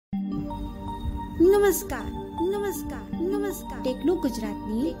નમસ્કાર ટેકનો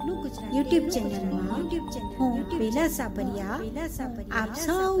ગુજરાતની યુટ્યુબ ચેનલમાં હું બેલા સાપરિયા આપ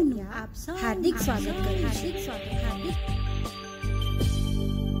સૌનું હાર્દિક સ્વાગત કરું છું।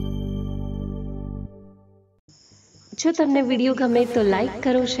 જો તમને વિડીયો ગમે તો લાઈક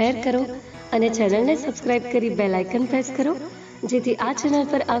કરો, શેર કરો અને ચેનલને સબસ્ક્રાઇબ કરી બેલ આઇકન પ્રેસ કરો, જેથી આ ચેનલ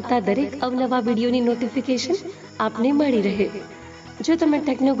પર આવતા દરેક અવનવા વિડીયોની નોટિફિકેશન આપને મળી રહે। જો તમે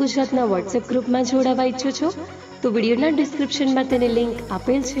ટેકનો ગુજરાતના વોટ્સએપ ગ્રુપમાં જોડાવા ઈચ્છો છો તો વિડીયોના ડિસ્ક્રિપ્શનમાં તેની લિંક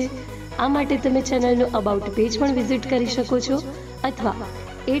આપેલ છે। આ માટે તમે ચેનલનું અબાઉટ પેજ પણ વિઝિટ કરી શકો છો અથવા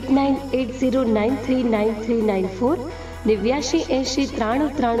 8980939394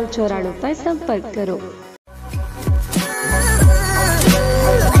 8980939394 પર સંપર્ક કરો।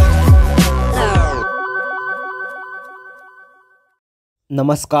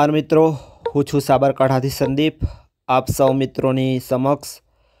 નમસ્કાર મિત્રો, હું છું સાબરકાંઠાથી સંદીપ। આપ સૌ મિત્રોની સમક્ષ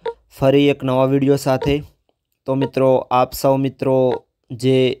ફરી એક નવા વિડીયો સાથે। તો મિત્રો, આપ સૌ મિત્રો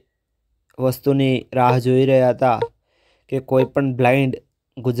જે વસ્તુની રાહ જોઈ રહ્યા હતા કે કોઈ પણ બ્લાઇન્ડ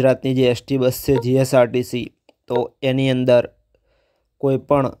ગુજરાતની જે એસટી બસ છે જીએસઆરટીસી, તો એની અંદર કોઈ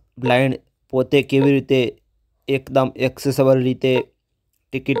પણ બ્લાઇન્ડ પોતે કેવી રીતે એકદમ એક્સેસેબલ રીતે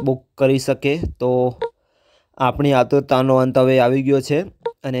ટિકિટ બુક કરી શકે, તો આપણી આતુરતાનો અંત હવે આવી ગયો છે।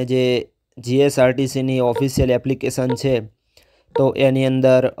 અને જે જીએસઆરટીસીની ઓફિશિયલ એપ્લિકેશન છે તો એની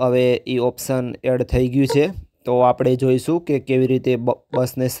અંદર હવે એ ઓપ્શન એડ થઈ ગયું છે। તો આપણે જોઈશું કે કેવી રીતે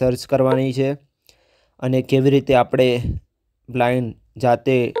બસને સર્ચ કરવાની છે અને કેવી રીતે આપણે બ્લાઇન્ડ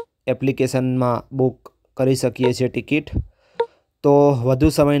જાતે એપ્લિકેશનમાં બુક કરી શકીએ છીએ ટિકિટ। તો વધુ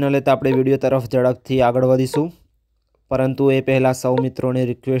સમય ન લેતા આપણે વિડીયો તરફ ઝડપથી આગળ વધીશું, પરંતુ એ પહેલાં સૌ મિત્રોને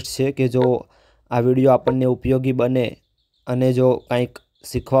રિક્વેસ્ટ છે કે જો આ વિડીયો આપણને ઉપયોગી બને અને જો કંઈક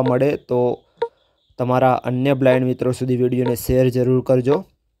શીખવા મળે તો તમારા અન્ય બ્લાઇન્ડ મિત્રો સુધી વિડીયોને શેર જરૂર કરજો।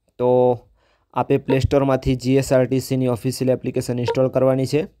 તો આપે પ્લે સ્ટોરમાંથી જીએસઆરટીસીની ઓફિશિયલ એપ્લિકેશન ઇન્સ્ટોલ કરવાની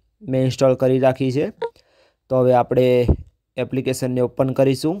છે। મેં ઇન્સ્ટોલ કરી રાખી છે। તો હવે આપણે એપ્લિકેશનને ઓપન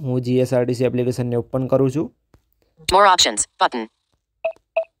કરીશું। હું જીએસઆરટીસી એપ્લિકેશનને ઓપન કરું છું। More options button.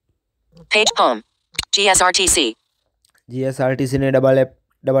 Page home. જીએસઆરટીસીને double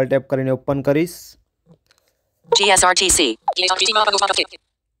tap કરીને ઓપન કરીશ। GSRTC.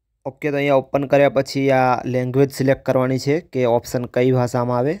 ઓકે, તો અહીંયા ઓપન કર્યા પછી આ લેંગ્વેજ સિલેક્ટ કરવાની છે કે ઓપ્શન કઈ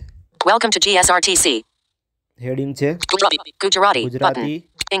ભાષામાં આવે। Welcome to GSRTC. હેડિંગ છે Gujarati. Gujarati, Button.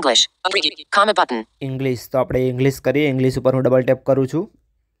 English. Comma button. English. તો આપણે ઇંગ્લિશ કરીએ। ઇંગ્લિશ ઉપર હું ડબલ ટેપ કરું છું।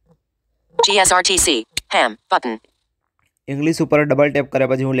 GSRTC. Ham button. ઇંગ્લિશ ઉપર ડબલ ટેપ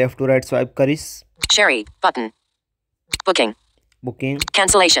કર્યા પછી હું લેફ્ટ ટુ રાઇટ સ્વાઇપ કરીશ। Sherry button. Booking. Booking,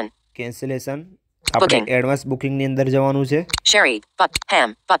 Cancellation. Cancellation, આપણે એડવાન્સ બુકિંગની અંદર જવાનું છે। Sherry but ham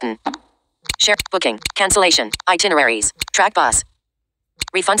button. Share booking. Cancellation. Itineraries. Track bus.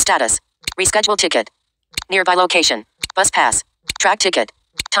 Refund status. Reschedule ticket. Nearby location. Bus pass. Track ticket.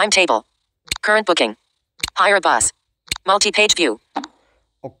 Timetable. Current booking. Hire a bus. Multi-page view.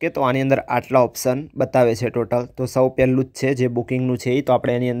 Okay, તો આની અંદર આટલા option બતાવે છે ટોટલ। તો સૌ પહેલું જ છે જે બુકિંગનું છે એ, તો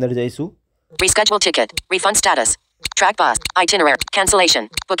આપણે એની અંદર જઈશું। Reschedule ticket. Refund status. Track bus. Itinerary. Cancellation.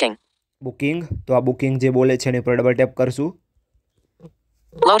 Booking. Booking, તો આ બુકિંગ જે બોલે છે એની પર ડબલ ટેપ કરશું।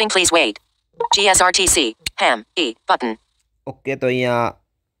 Loading, please wait. GSRTC. Ham. E. Button. Okay, તો અહીંયા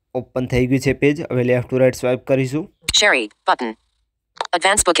ઓપન થઈ ગયું છે પેજ। હવે લેફ્ટ ટુ રાઇટ સ્વાઇપ કરીશું। Sherry. Button.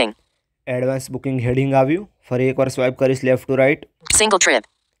 Advanced booking. Advance booking heading આવ્યું। ફરી એકવાર સ્વાઇપ કરીશ left to right. Single trip.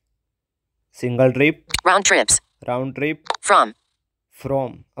 Single trip, Round trips. Round trip, From.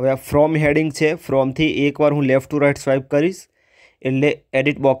 From. હવે આ ફ્રોમ હેડિંગ છે। ફ્રોમથી એકવાર હું લેફ્ટ ટુ રાઇટ સ્વાઇપ કરીશ એટલે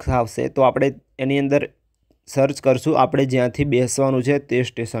એડિટ બોક્સ આવશે। તો આપણે એની અંદર સર્ચ કરશું આપણે જ્યાંથી બેસવાનું છે તે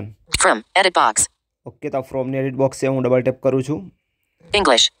station. From. Edit box. Okay, તો ફ્રોમની એડિટ બોક્સ છે, હું ડબલ ટેપ કરું છું।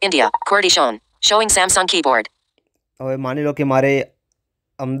 English. India. QWERTY shown. Showing Samsung keyboard. હવે માની લો કે મારે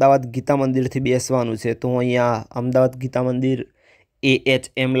અમદાવાદ ગીતા મંદિરથી બેસવાનું છે, તો હું અહીંયા અમદાવાદ ગીતા મંદિર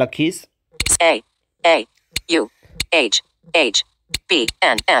AHM લખીશ। A. A. U. H. H. B.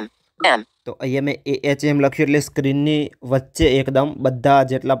 N. M. M. તો અહીંયા મેં AHM લખ્યું એટલે સ્ક્રીનની વચ્ચે એકદમ બધા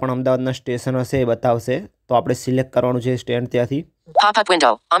જેટલા પણ અમદાવાદના સ્ટેશન હશે એ બતાવશે। તો આપણે સિલેક્ટ કરવાનું છે સ્ટેન્ડ ત્યાંથી। Pop-up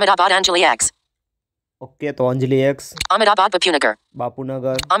window. Ahmedabad Anjali X. Okay, તો અંજલિ x, Ahmedabad Bapunagar.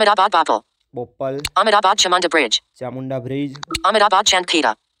 Bapunagar, Ahmedabad Bapal. Bopal, Ahmedabad Chamunda Bridge. Chamunda bridge, Ahmedabad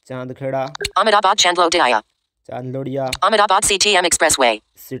Chandkheda. Chandkheda, Ahmedabad Chandlodaya. Chandlodia, Ahmedabad CTM Expressway.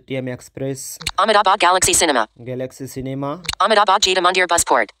 CTM express, Ahmedabad Galaxy Cinema. Galaxy cinema. Ahmedabad Gita Mandir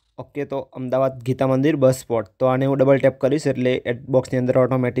Busport. Okay, તો અમદાવાદ ગીતા મંદિર બસ spot. તો આને હું double tap કરીશ એટલે add બોક્સની અંદર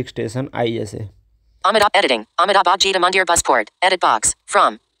automatic station આવી જશે। Ahmedabad editing. Ahmedabad Gita Mandir Busport. Edit box.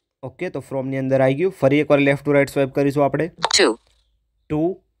 From. Okay, તો ફ્રોમની અંદર આવી ગયું। ફરી એકવાર લેફ્ટ ટુ રાઇટ સ્વાઇપ કરીશું આપણે। 2. ટુ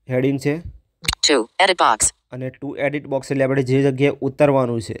હેડિંગ છે। 2. Edit box. અને ટુ એડિટ બોક્સ એટલે આપણે જે જગ્યાએ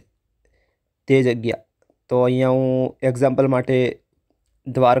ઉતરવાનું છે તે જગ્યા. તો અહીંયા હું એક્ઝામ્પલ માટે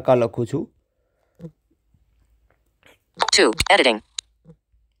દ્વારકા લખું છું. 2. Editing.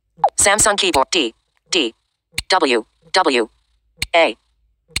 Samsung keyboard. D. D. W. W. A.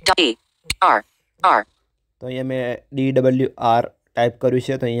 E. R. R. તો અહીંયા મેં DWR ટાઈપ કર્યું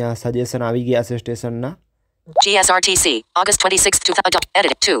છે. તો અહીંયા સજેશન આવી ગયા છે સ્ટેશનના. GSRTC. August 26th. 2000.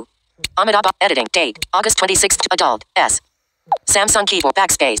 Edit. 2. Ahmedabad. Editing. Date. August 26th. Adult. S. Samsung keyboard.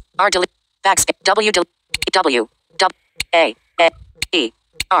 Backspace. R. Delete. Backspace. W. Delete. W. W. A. E.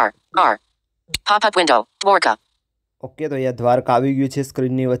 R. R. Pop-up window. Dwarka. Okay, તો અહીંયા દ્વારકા આવી ગયું છે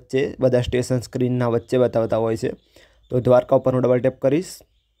સ્ક્રીનની વચ્ચે. બધા સ્ટેશન સ્ક્રીનના વચ્ચે બતાવતા હોય છે. તો દ્વારકા ઉપર હું ડબલ ટેપ કરીશ.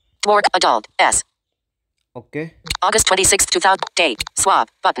 Dwarka. Adult. S. Okay, August 26th. 2000. Date. Swap.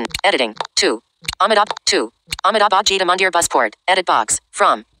 Button. Editing. 2. Ahmedabad. 2. Ahmedabad Gita Mandir Busport. Edit box.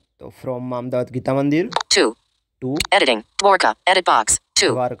 From. તો ફ્રોમ અમદાવાદ ગીતા મંદિર 2. Two Editing. Dwarka. Edit box.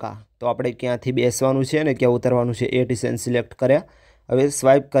 2. Dwarka. તો આપણે ક્યાંથી બેસવાનું છે અને ક્યાં ઉતરવાનું છે એ ડિસિઝન સિલેક્ટ કર્યા. હવે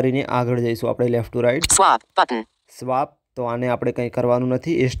સ્વાઇપ કરીને આગળ જઈશું આપણે left to right. Swap. Button. સ્વાપ. તો આને આપણે કંઈ કરવાનું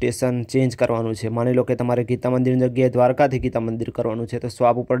નથી, એ સ્ટેશન ચેન્જ કરવાનું છે. માની લો કે તમારે ગીતા મંદિરની જગ્યાએ દ્વારકાથી ગીતા મંદિર કરવાનું છે. તો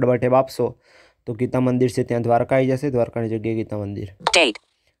સ્વાપ ઉપર ડબલ ટેપ આપશો તો ગીતા મંદિર છે ત્યાં દ્વારકા આવી જશે, દ્વારકાની જગ્યાએ ગીતા મંદિર. Date.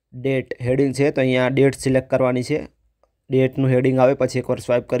 ડેટ હેડિંગ છે તો અહીંયા ડેટ સિલેક્ટ કરવાની છે. ડેટનું હેડિંગ આવે પછી એકવાર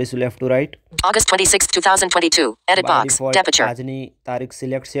સ્વાઇપ કરીશું left to right. August 26th. 2022. Edit by box. Default Temperature. આજની તારીખ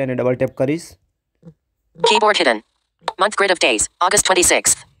સિલેક્ટ છે અને ડબલ ટેપ કરીશ. Keyboard hidden. Month grid of days. August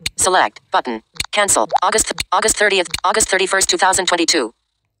 26th. Select. Button. Cancel. August 30th. August 31st. 2022.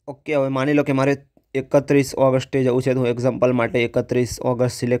 Okay, હવે માની લો કે મારે 31 ઓગસ્ટે જવું છે તો હું એક્ઝામ્પલ માટે 31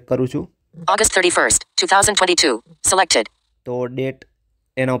 ઓગસ્ટ સિલેક્ટ કરું છું. August 31st. 2022. Selected. તો ડેટ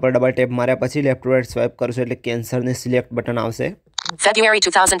એના ઉપર ડબલ ટેપ માર્યા પછી લેફ્ટ ટુ રાઈટ સ્વાઇપ કરશું એટલે કેન્સલને સિલેક્ટ બટન આવશે. February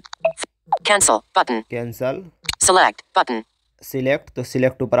 2000. Cancel. Button. Cancel. Select. Button. Select. તો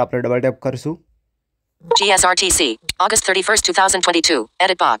સિલેક્ટ ઉપર આપણે ડબલ ટેપ કરશું. GSRTC. August 31st. 2022.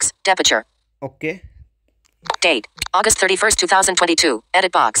 Edit box. Temperature. Okay, Date. August 31st. 2022.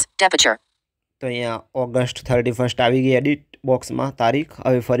 Edit box. Temperature. તો અહીંયા ઓગસ્ટ 31 આવી ગઈ એડિટ બોક્સમાં તારીખ.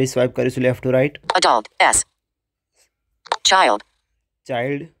 હવે ફરી સ્વાઇપ કરીશું left to right. Adult. S. Child.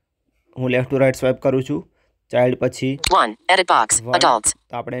 Child. હું લેફ્ટ ટુ રાઈટ સ્વાઇપ કરું છું. ચાઇલ્ડ પછી 1. Edit box. one. Adults.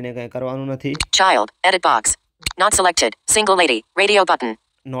 તો આપણે એને કંઈ કરવાનું નથી. Child. Edit box. Not selected. Single lady. Radio button.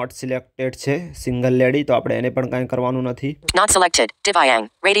 Not selected છે સિંગલ લેડી, તો આપણે એને પણ કાંઈ કરવાનું નથી. Not selected. Divyang.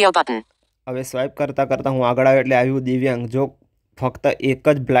 Radio button. હવે સ્વાઇપ કરતાં કરતાં હું આગળ આવ્યો એટલે આવ્યું દિવ્યાંગ. જો ફક્ત એક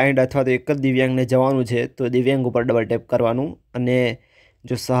જ બ્લાઇન્ડ અથવા તો એક જ દિવ્યાંગને જવાનું છે તો દિવ્યાંગ ઉપર ડબલ ટેપ કરવાનું. અને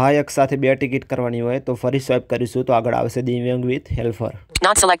જો સહાયક સાથે 2 ટિકિટ કરવાની હોય તો ફરી સ્વાઇપ કરીશું તો આગળ આવશે દિવ્યાંગ with helper.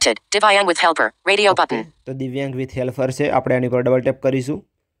 Not selected. Divyang with helper. Radio button. તો દિવ્યાંગ વિથ હેલ્પર છે, આપણે આની પર ડબલ ટેપ કરીશું.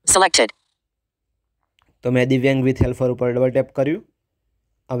 Selected. તો મેં દિવ્યાંગ વિથ હેલ્પર ઉપર ડબલ ટેપ કર્યું.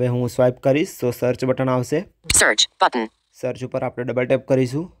 હવે હું સ્વાઇપ કરીશ તો સર્ચ બટન આવશે. Search. Button. સર્ચ ઉપર આપણે ડબલ ટેપ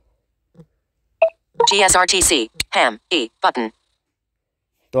કરીશું. GSRTC. Ham. E. Button.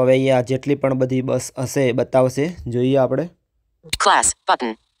 તો હવે અહીંયા જેટલી પણ બધી બસ હશે એ બતાવશે. જોઈએ આપણે. Class.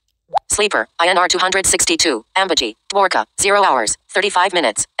 Button. Sleeper. INR 262. Ambaji. Dwarka. 0 hours. 35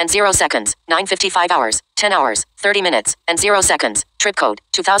 minutes. And 0 seconds. 9:55 hours. 10 hours. 30 minutes. And 0 seconds. Trip code.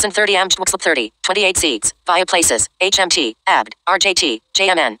 2030 AM. 30. 28 seats. Via places. HMT. ABD. RJT.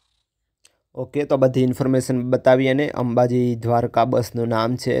 JMN. Okay, તો બધી ઇન્ફોર્મેશન બતાવી અને અંબાજી દ્વારકા બસનું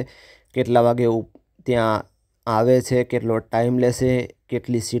નામ છે, કેટલા વાગે ત્યાં આવે છે, કેટલો ટાઈમ લેશે,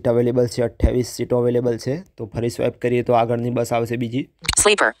 કેટલી સીટ અવેલેબલ છે. 28 સીટો અવેલેબલ છે. તો ફરી સ્વાઇપ કરીએ તો આગળની બસ આવશે બીજી.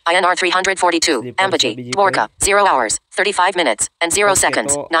 Sleeper. INR 342. Sleeper Ambaji. છે બીજી Dwarka. કોઈ. 0 hours. 35 minutes. And 0 Okay,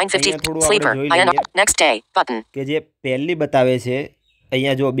 seconds. તો 9:50. અહીંયા થોડું Sleeper. આપણે જોઈ INR. લઈએ. Next day. Button. કે જે પહેલી બતાવે છે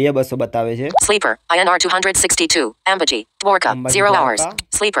અહીંયા જો 2 બસો બતાવે છે. Sleeper. INR 262. Ambaji. Dwarka. Ambaji, 0 Dwarka. hours.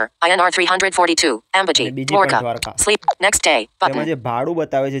 Sleeper. INR 342. Ambaji. અને બીજી પણ Dwarka. Dwarka. Sleep. Next day. એમાં Button. જે ભાડું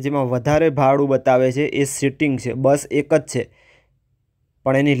બતાવે છે, જેમાં વધારે ભાડું બતાવે છે એ સિટિંગ છે. બસ એક જ છે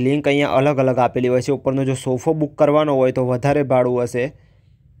પણ એની લિંક અહીંયા અલગ અલગ આપેલી હોય છે. ઉપરનો જો સોફો બુક કરવાનો હોય તો વધારે ભાડું હશે.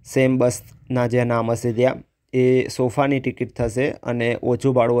 સેમ બસના જે નામ હશે ત્યાં એ સોફાની ટિકિટ થશે અને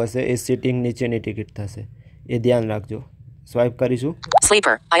ઓછું ભાડું હશે એ સિટિંગ નીચેની ટિકિટ થશે. એ ધ્યાન રાખજો. સ્વાઇપ કરીશું.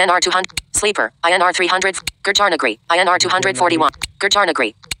 Sleeper. INR 200. Sleeper. INR 300. Gurjarnagri. INR 241. Gurjarnagri.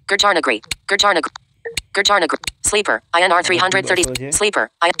 Gurjarnagri. Gurjarnagri. Gurjarnagri. Sleeper. INR 330. Sleeper.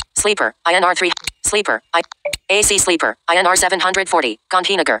 Sleeper. INR 3. Sleeper. AC Sleeper. INR 740.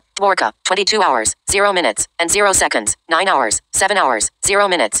 Gandhinagar. Dwarka. 22 hours. 0 minutes. And 0 seconds. 9 hours. 7 hours. 0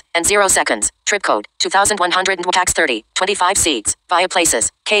 minutes. And 0 seconds. Trip code. 2100 and tax 30. 25 seats. Via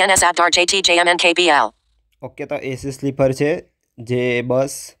places. KNS ABD RJT JMN KBL. Okay, તો AC sleeper છે જે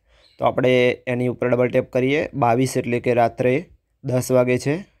બસ. તો તો આપણે એની ઉપર double tap કરીએ. 22 એટલે કે રાત્રે 10 વાગે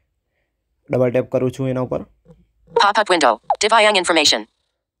છે. ડબલ ટેપ કરું છું એના ઉપર. Pop-up window. Divyang information.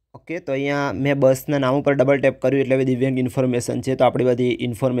 Okay, તો અહીંયા મેં બસના નામ ઉપર ડબલ ટેપ કર્યું એટલે દિવ્યાંગ ઇન્ફોર્મેશન છે. તો આપણી બધી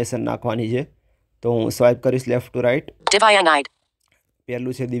ઇન્ફોર્મેશન નાખવાની છે. તો હું સ્વાઇપ કરીશ left to right. Divyang ID.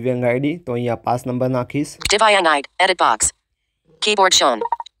 પહેલું છે દિવ્યાંગ આઈડી, તો અહીંયા પાસ નંબર નાખીશ. Divyang ID. Edit box. Keyboard shown.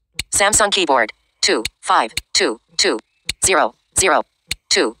 Samsung keyboard.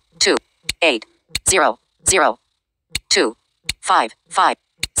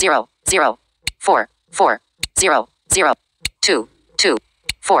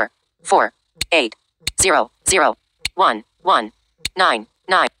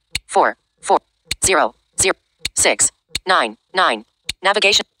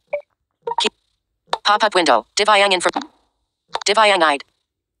 Navigation. Pop-up window. Divyang info. Divyang ID.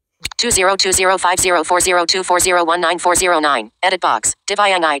 2020504024019409. Edit box.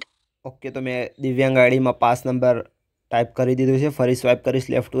 Divyang ID. Okay, તો મેં દિવ્યાંગ આઈડીમાં પાસ નંબર ટાઈપ કરી દીધું છે. ફરી સ્વાઇપ કરીશ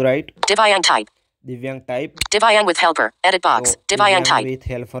left to right. Divyang type. દિવ્યાંગ type. Divyang with helper. Edit box. Divyang type. With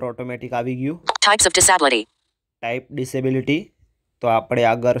helper automatic આવી ગયું. Types of disability. Type disability. તો આપણે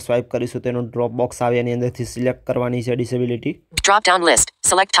આગળ સ્વાઇપ કરીશું તેનું ડ્રોપ બોક્સ આવે એની અંદરથી સિલેક્ટ કરવાની છે disability. Drop down list.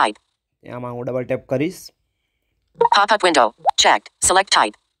 Select type. એમાં હું ડબલ ટેપ કરીશ. Pop-up window. Checked. Select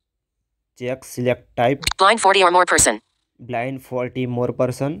type. Check select type. Blind 40 or more person. Blind 40 more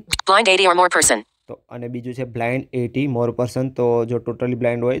person. Blind 80 or more person. તો અને બીજું છે બ્લાઇન્ડ 80 મોર પર્સન. તો જો ટોટલી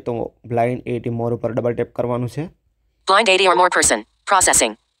બ્લાઇન્ડ હોય તો બ્લાઇન્ડ 80 મોર ઉપર ડબલ ટેપ કરવાનું છે. Blind 80 or more person.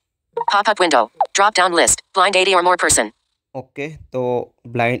 Processing. Pop-up window. Drop down list. Blind 80 or more person. Okay, તો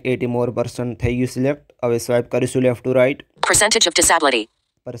બ્લાઇન્ડ 80 મોર પર્સન થઈ ગયું સિલેક્ટ. હવે સ્વાઇપ કરીશું left to right. Percentage of disability.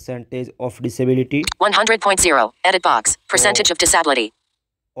 Percentage of disability. 100.0. Edit box. Percentage of disability.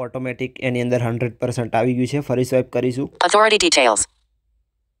 Automatic એની અંદર 100% આવી ગયું છે. ફરી સ્વાઇપ કરીશું. Authority details.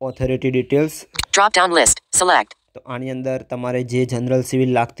 Authority details. Drop down list. Select. તો આની અંદર તમારે જે જનરલ સિવિલ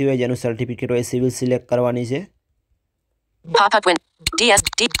લાગતી હોય જેનું સર્ટિફિકેટ હોય સિવિલ સિલેક્ટ કરવાની છે. Pop-up window.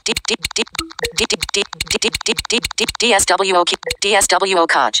 DSWO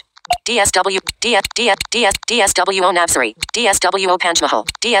Kaj. DSWO Navsari. DSWO Panchmahal.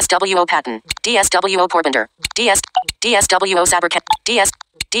 DSWO Patton. DSWO Porbandar.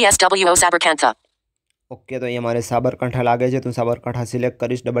 DSWO Sabarkantha. Okay, તો અહીંયા મારે સાબરકાંઠા લાગે છે તો હું સાબરકાંઠા સિલેક્ટ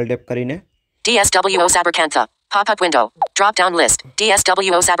કરીશ ડબલ ટેપ કરીને. DSWO Sabarkantha. Pop-up window. Drop down list.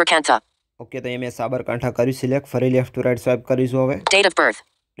 DSWO Sabarkantha. Okay, તો અહીંયા મેં સાબરકાંઠા કર્યું સિલેક્ટ. ફરી લેફ્ટ ટુ રાઇટ સ્વાઇપ કરીશું. હવે Date of birth.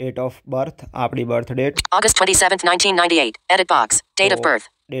 Date of birth, આપણી birth date. August 27th, 1998. Edit box. Date of birth.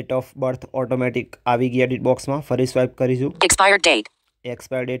 Date of birth automatic આવી ગઈ એડિટ બોક્સમાં. ફરી સ્વાઇપ કરીશું. Expired date.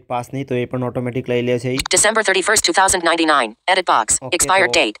 Expire date pass નહીં તો એ પણ ઓટોમેટિક લઈ લે છે. December 31st, 2099. Edit box.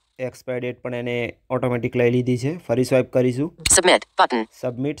 Expired date. Expire date પણ એને ઓટોમેટિક લઈ લીધી છે. ફરી સ્વાઇપ કરીશું. Submit button.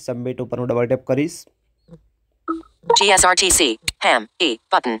 સબમિટ ઉપર હું ડબલ ટેપ કરીશ. GSRTC. Ham. E.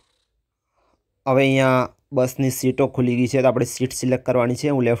 Button. હવે અહીંયા બસની સીટો ખુલી ગઈ છે તો આપણે સીટ સિલેક્ટ કરવાની છે.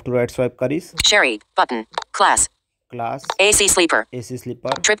 હું લેફ્ટ ટુ રાઇટ સ્વાઇપ કરીશ. Sherry. Button. Class. Class. AC sleeper. AC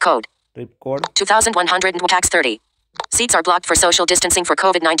sleeper. Trip code. Trip code. 2100 tax 30. Seats are blocked for social distancing for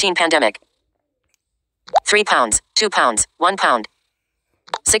COVID-19 pandemic. 3 pounds, 2 pounds, 1 pound.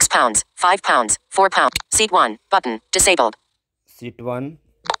 6 pounds, 5 pounds, 4 pounds. Seat 1, button, disabled. Seat 1.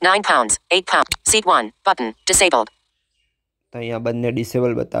 9 pounds, 8 pounds. Seat 1, button, disabled. તો અહીંયા બંને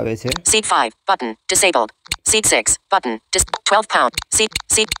disable બતાવે છે. Seat 5, button, disabled. Seat 6, button, 12 pounds. Seat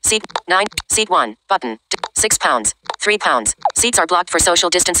 9, seat 1, button, 6 pounds, 3 pounds. Seats are blocked for social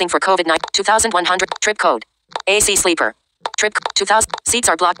distancing for COVID-19. 2100 trip code. AC sleeper. Trip 2000. Seats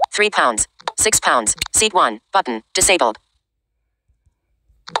are blocked. 3 pounds, 6 pounds. Seat 1, button, disabled.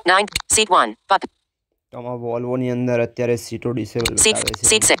 9, seat 1, button. તો આમાં વોલ્વોની અંદર અત્યારે સીટો disable બતાવે છે.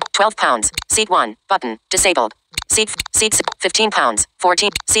 Seat 6, 12 pounds. Seat 1, button, disabled. Seat 15 pounds,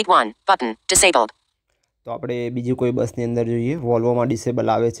 14. Seat 1, button, disabled. તો આપણે બીજી કોઈ બસની અંદર જોઈએ. વોલ્વોમાં ડિસેબલ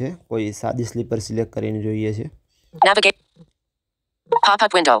આવે છે. કોઈ સાદી સ્લીપર સિલેક્ટ કરીને જોઈએ છે. Navigate.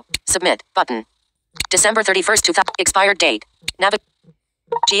 Pop-up window. Submit button. December 31st, 2000. Expired date.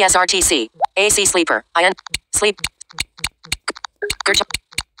 GSRTC. AC sleeper. IN. Sleep.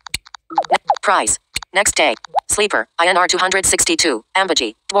 Price. Next day. Sleeper. INR 262. Ambaji.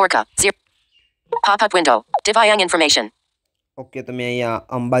 Dwarka. 0. Pop-up window. Divyang information. Okay, તો મેં અહીંયા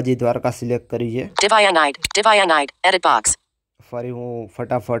અંબાજી દ્વારકા સિલેક્ટ કરી છે. Divyang ID. Divyang ID. Edit box. ફરી હું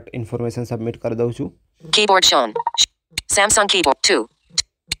ફટાફટ information submit કરી દઉં છું. Keyboard shown. Samsung keyboard 2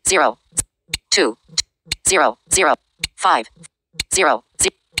 0 2 0 0 5 0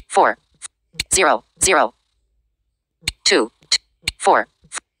 4 0 0 2 4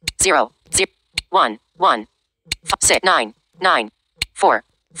 0 0 1 1 6 9 9 4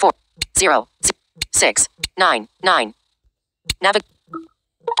 4 0, 6, 9, 9.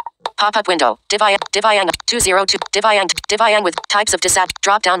 Pop-up window. Divayang 202. Divayang with types of disat.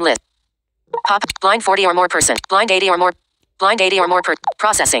 Drop-down list. Pop. Blind 40 or more person. Blind 80 or more. Blind 80 or more per.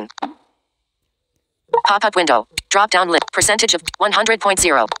 Processing. Pop-up window. Drop-down list. Percentage of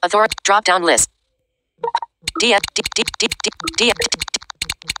 100.0. Authority. Drop-down list.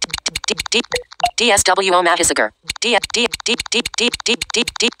 DSWO Matisiger.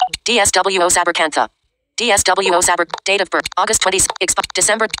 DSWO Saberkantha. DSWO Saber. Date of birth. August 20.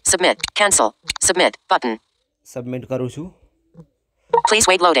 December. Submit. Cancel. Submit. Button. Submit કરું છું. Please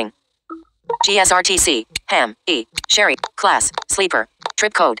wait loading. GSRTC. Ham. E. Sherry. Class. Sleeper.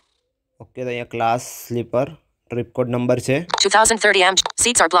 Trip code. Okay તો અહીંયા class sleeper trip code number છે 2030 AM.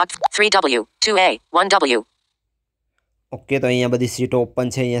 Seats are blocked. 3W. 2A. 1W. Okay તો અહીંયા બધી સીટો open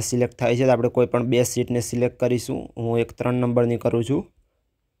છે અહીંયા સિલેક્ટ થાય છે તો આપણે કોઈ પણ બે સીટને સિલેક્ટ કરીશું હું એક 3 નંબરની કરું છું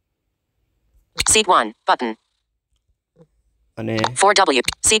Seat 1. Button. અને 4W.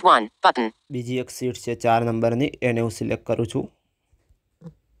 Seat 1. Button. બીજી એક સીટ છે 4 નંબરની એને હું સિલેક્ટ કરું છું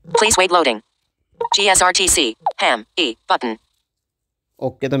Please wait loading. GSRTC. Ham. E. Button.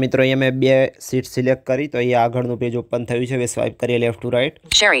 Okay તો મિત્રો અહીંયા મેં બે સીટ સિલેક્ટ કરી તો અહીંયા આગળનું પેજ ઓપન થયું છે હવે સ્વાઇપ કરીએ left to right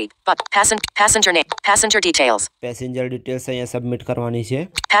Sherry. But passenger name. Passenger details. Passenger details અહીંયા સબમિટ કરવાની છે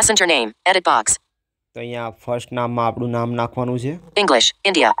Passenger name. Edit box. તો અહીંયા ફર્સ્ટ નામમાં આપણું નામ નાખવાનું છે English.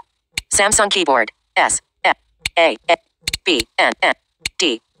 India. Samsung keyboard. S. F. A. B. N. N.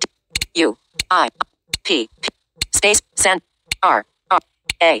 D. U. I. P. P. Space. San. R. R.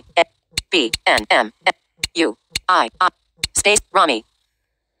 A. A. B. N. M. F. U. I. Space. Rami.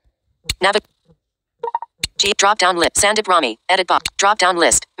 G. Drop down list. Sandip Rami. Edit box. Drop down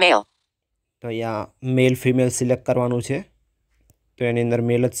list. Male. તો અહીંયા male female select કરવાનું છે તો એની અંદર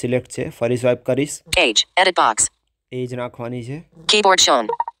મેલ જ select છે ફરી swipe કરીશ Age. Edit box. એજ નાખવાની છે Keyboard shown.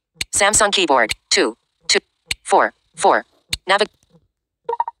 Samsung keyboard. 2. 2. 4. 4.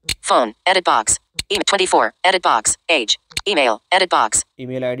 Phone. Edit box. Email. 24. Edit box. Age. Email. Edit box.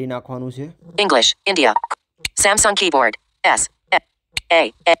 Email ID નાખવાનું છે English. India. Samsung keyboard. S. F.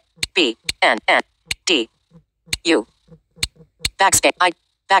 A. A. B. N. N. D. U. Backspace.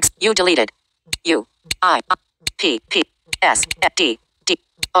 U deleted. U. I. P. P. S. F. D. D.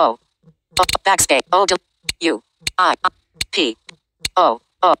 O. O. Backspace. O. U. I. P. O.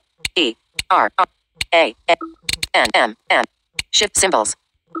 O. E. R. R. A. A. N. M. M. Shift symbols.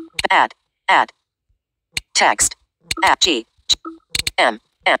 Add. Add. Text. At G. M.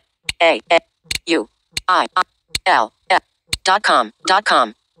 M. A. A. U. I. L. F. .com.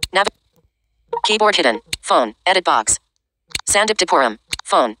 .com. Keyboard hidden. Phone. Edit box. Sandiptipuram.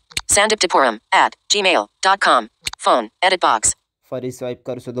 Phone. Sandiptipuram at gmail.com. Phone. Edit box. ફરી swipe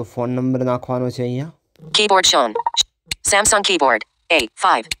કરશો તો phone number નાખવાનો છે અહીંયા Keyboard shown. Samsung keyboard.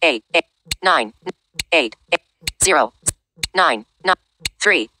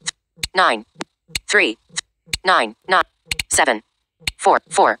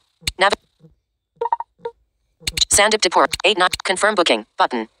 Sandiptipur 89. Confirm booking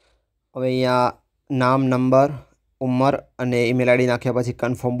button. હવે અહીંયા નામ number ઉંમર અને ઈમેલ આઈડી નાખ્યા પછી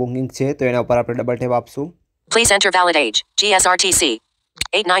કન્ફર્મ બુકિંગ છે તો એના ઉપર આપણે ડબલ ટેપ આપશું Please enter valid age. GSRTC.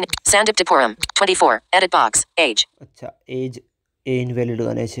 89. Sandiptipuram. 24. Edit box. Age. અચ્છા એજ એ ઇનવેલિડ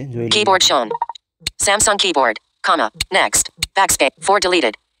ગણે છે જોઈ લઈએ Keyboard shown. Samsung keyboard. Comma. Next. Backspace. 4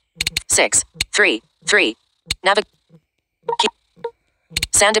 deleted. 6. 3. 3.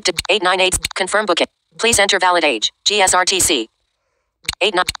 Sandiptip 898. Confirm booking. Please enter valid age. GSRTC.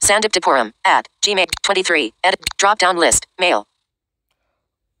 89. Sandiptipuram at gmail. 23. Edit. Drop down list. Mail.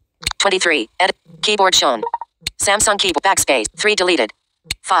 23. Edit. Keyboard shown. Samsung keyboard. Backspace. 3 deleted.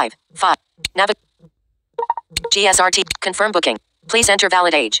 5. 5. GSRT. Confirm booking. Please enter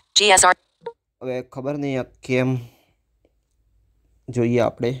valid age. GSR. હવે ખબર નહીં આ કેમ જોઈએ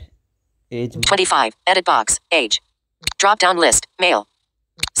આપણે એજ 25. Edit box. Age. Drop down list. Male.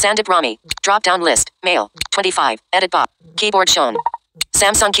 Sandip Rami. Drop down list. Male. 25. Edit box. Keyboard shown.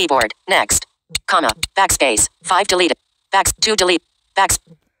 Samsung keyboard. Next. Comma. Backspace. 5 deleted. 2 delete. Backs.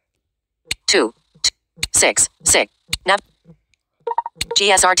 2. 6. 6.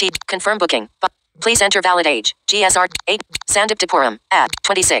 GSRT. Confirm booking. Please enter valid age. GSR 8. Sandiptipuram at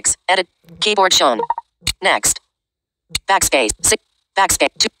 26. Edit. Keyboard shown. Next. Backspace. 6. Backspace.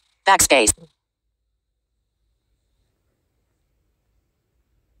 2. Backspace.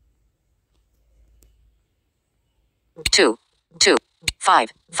 2. 2.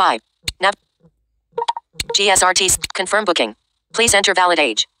 5. 5. GSRTC. Confirm booking. Please enter valid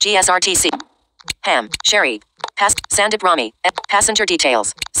age. GSRTC. Ham. Sherry. Sandip Rami. Passenger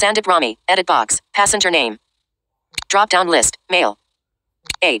details. Sandip Rami. Edit box. Passenger name. Drop down list. Mail.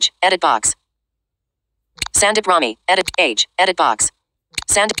 Age. Edit box. Sandip Rami. Edit. Age. Edit box.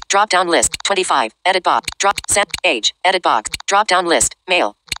 Sandip. Drop down list. 25. Edit box. Drop. Age. Edit box. Drop down list.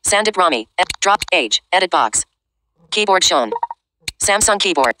 Male. Sandip Rami. Drop. Age. Edit box. Keyboard shown. Samsung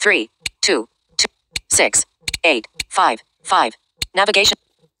keyboard. 3, 2, 2, 6, 8, 5, 5. Navigation.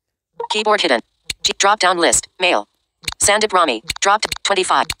 Keyboard hidden. Drop down list. Male. Sandip Rami. Dropped.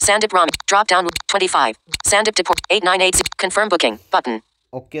 25. Sandip Rami. Drop down. 25. Sandip deport. 8980. Confirm booking. Button.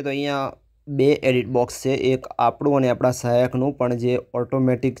 Okay તો અહીંયા બે edit box છે, એક આપણું અને આપણા સહાયકનું, પણ જે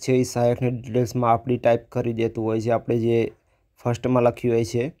ઓટોમેટિક છે એ સહાયકની ડિટેલ્સમાં આપણી ટાઈપ કરી દેતું હોય છે, આપણે જે ફર્સ્ટમાં લખ્યું હોય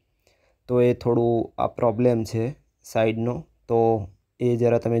છે. તો એ થોડું આ પ્રોબ્લેમ છે સાઈડનો, તો એ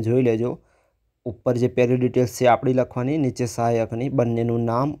જરા તમે જોઈ લેજો. ઉપર જે પહેલી ડિટેલ્સ છે આપણી લખવાની, નીચે સહાયકની, બંનેનું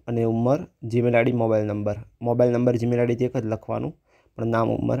નામ અને ઉંમર, Gmail ID, mobile number Gmail આઈડીથી એક જ લખવાનું, પણ નામ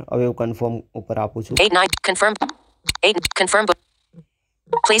ઉંમર. હવે હું કન્ફર્મ ઉપર આપું છું. 89. Confirm. 8. Confirm.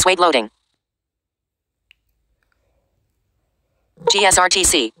 Please wait loading.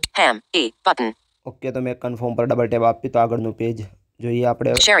 GSRTC. Ham. E. Button. Okay તો મેં કન્ફર્મ પર ડબલ ટેપ આપી તો આગળનું પેજ જોઈએ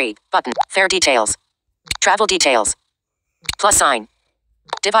આપણે. Sherry. Button. Fare details. Travel details. Plus sign.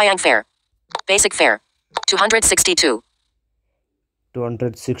 Divyang fare. Basic fare. 262.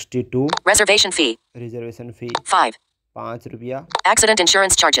 262. Reservation fee. Reservation fee 5. 5 રૂપિયા. Accident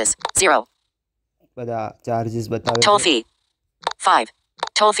insurance charges. 0. બધા ચાર્જીસ બતાવે Toll છે. fee. 5.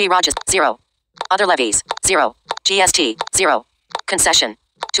 Toll fee Rajas. 0. Other levies. 0. GST. 0. Concession.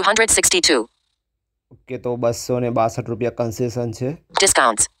 262. Okay તો 262 રૂપિયા concession છે.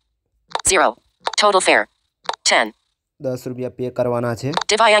 Discounts. 0. Total fare. 10. 10 રૂપિયા pay કરવાના છે.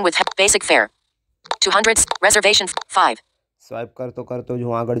 Divyang with basic fare. 200. Reservation 5. Swipe કરતો જ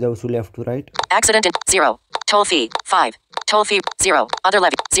હું આગળ જાઉં છું left to right. Accident 0. Toll fee 5. Toll fee 0. Other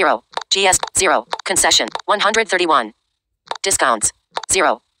levy 0. GS 0. Concession 131. Discounts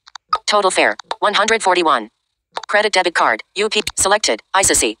 0. Total fare 141. Credit debit card. UP selected.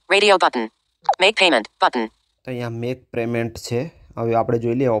 ICC. Radio button. Make payment button. તો અહીંયા make payment છે. હવે આપણે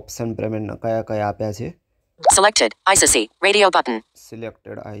જોઈ લઈએ ઓપ્શન પેમેન્ટના કયા આપ્યા છે. Selected. ICC. Radio button.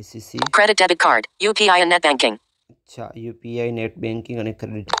 Selected ICC. Credit debit card. UPI and net banking. અચ્છા UPI નેટ બેન્કિંગ અને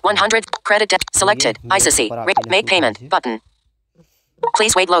credit. 100. Credit debt selected. ICC. Make payment button.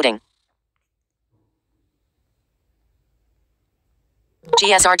 Please wait loading.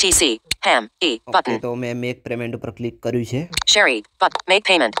 GSRTC. Ham. E. Button. તો મેં make payment ઉપર click કર્યું છે. Sherry. But make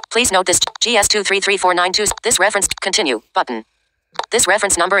payment. Please note this. GS233492. This reference. Continue. Button. This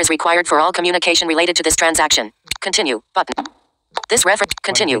reference number is required for all communication related to this transaction. Continue. Button. This reference.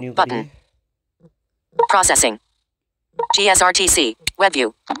 Continue. Button. Processing. GSRTC. WebView.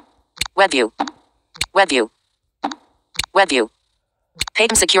 WebView. WebView. WebView.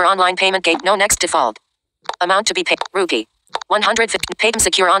 Paytm Secure Online Payment Gate. No next default. Amount to be paid. Rupee. 150. Paytm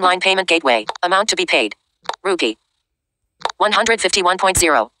Secure Online Payment Gateway. Amount to be paid. Rupee.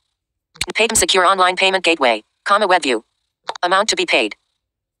 151.0. Paytm Secure Online Payment Gateway. WebView. Amount to be paid.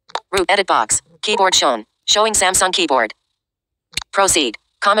 Edit box. Keyboard shown. Showing Samsung keyboard. Proceed.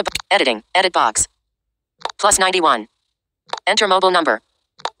 Editing. Edit box. Plus 91. Enter mobile number.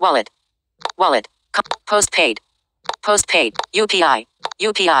 Wallet. Wallet. Postpaid. Postpaid. UPI.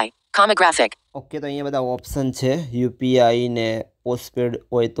 UPI. Graphic. Okay તો અહીંયા બધા option છે. UPI ને postpaid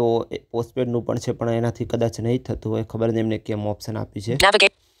હોય તો પોસ્ટપેડનું પણ છે, પણ એનાથી કદાચ નહીં થતું હોય, ખબર નહીં એમને કેમ ઓપ્શન આપી છે.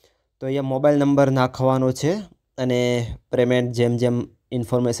 Navigate. તો અહીંયા મોબાઈલ નંબર નાખવાનો છે અને પેમેન્ટ જેમ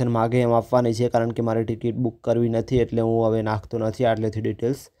ઇન્ફોર્મેશન માગે એમ આપવાની છે, કારણ કે મારે ટિકિટ બુક કરવી નથી એટલે હું હવે નાખતો નથી આટલેથી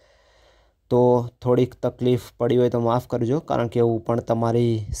ડિટેલ્સ. તો થોડીક તકલીફ પડી હોય તો માફ કરજો, કારણ કે હું પણ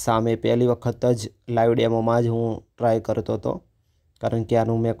તમારી સામે પહેલી વખત જ લાઈવ ડેમોમાં જ હું ટ્રાય કરતો હતો, કારણ કે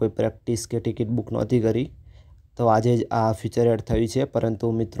આનું મેં કોઈ પ્રેક્ટિસ કે ટિકિટ બુક નહોતી કરી. તો આજે જ આ ફીચર એડ થયું છે,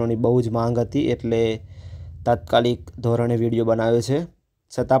 પરંતુ મિત્રોની બહુ જ માંગ હતી એટલે તાત્કાલિક ધોરણે વિડીયો બનાવ્યો છે.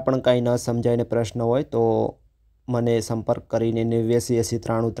 છતાં પણ કાંઈ ન સમજાયને પ્રશ્ન હોય તો મને સંપર્ક કરીને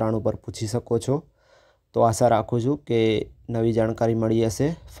 89809393 પર પૂછી શકો છો. તો આશા રાખું છું કે નવી જાણકારી મળી હશે.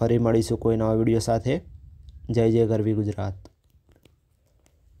 ફરી મળીશું કોઈ નવા વિડીયો સાથે. જય જય ગરવી ગુજરાત.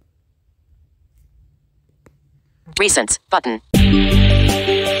 Recents button.